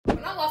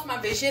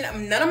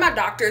vision, none of my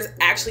doctors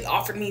actually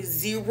offered me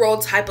zero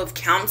type of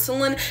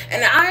counseling,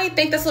 and I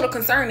think that's a little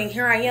concerning.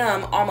 Here I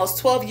am almost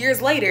 12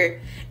 years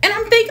later, and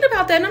I'm thinking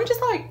about that, and I'm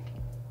just like,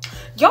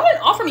 y'all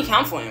didn't offer me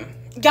counseling.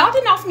 Y'all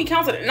didn't offer me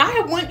counseling, and I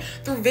had went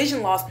through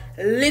vision loss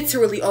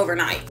literally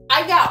overnight.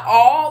 I got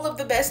all of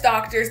the best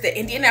doctors that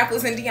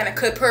Indianapolis, Indiana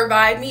could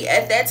provide me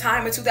at that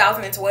time in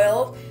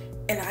 2012,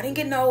 and I didn't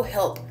get no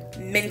help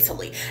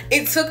mentally.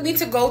 It took me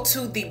to go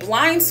to the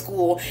blind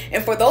school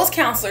and for those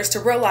counselors to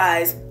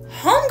realize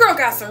homegirl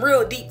got some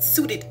real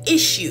deep-suited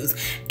issues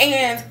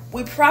and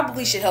we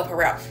probably should help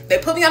her out. They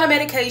put me on a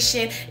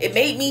medication. It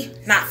made me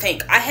not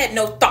think. I had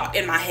no thought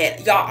in my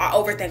head. Y'all, I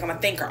overthink. I'm a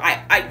thinker.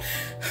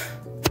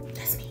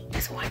 That's me.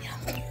 That's who I am.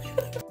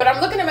 But I'm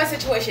looking at my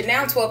situation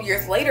now 12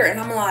 years later and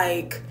I'm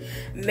like,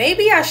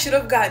 maybe I should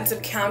have gotten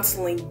some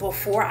counseling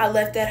before I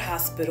left that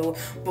hospital,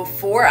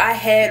 before I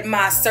had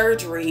my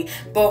surgery,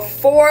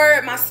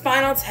 before my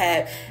spinal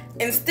tap.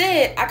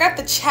 Instead, I got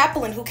the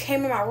chaplain who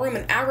came in my room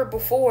an hour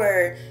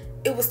before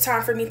it was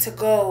time for me to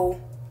go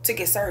to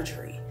get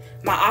surgery.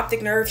 My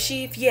optic nerve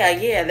sheath,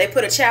 yeah, they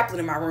put a chaplain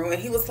in my room and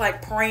he was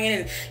like praying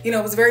and, you know,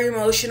 it was very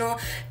emotional.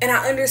 And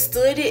I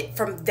understood it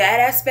from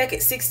that aspect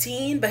at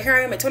 16, but here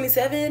I am at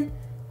 27.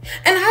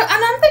 And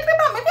I'm thinking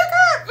about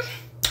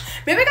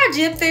maybe I got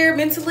gypped there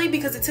mentally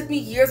because it took me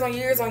years on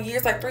years,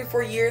 like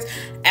 3-4 years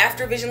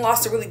after vision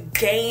loss to really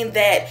gain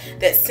that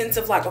sense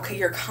of like, okay,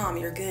 you're calm,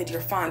 you're good,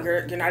 you're fine,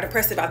 you're not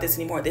depressed about this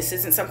anymore. This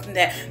isn't something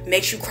that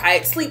makes you cry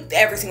at sleep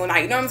every single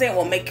night. You know what I'm saying?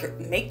 Well,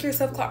 make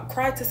yourself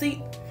cry to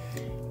sleep.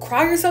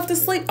 Cry yourself to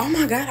sleep. Oh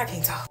my God, I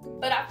can't talk.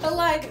 But I feel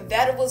like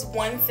that was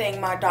one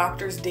thing my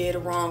doctors did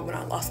wrong when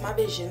I lost my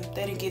vision.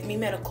 They didn't give me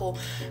mental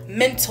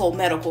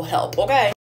medical help, okay?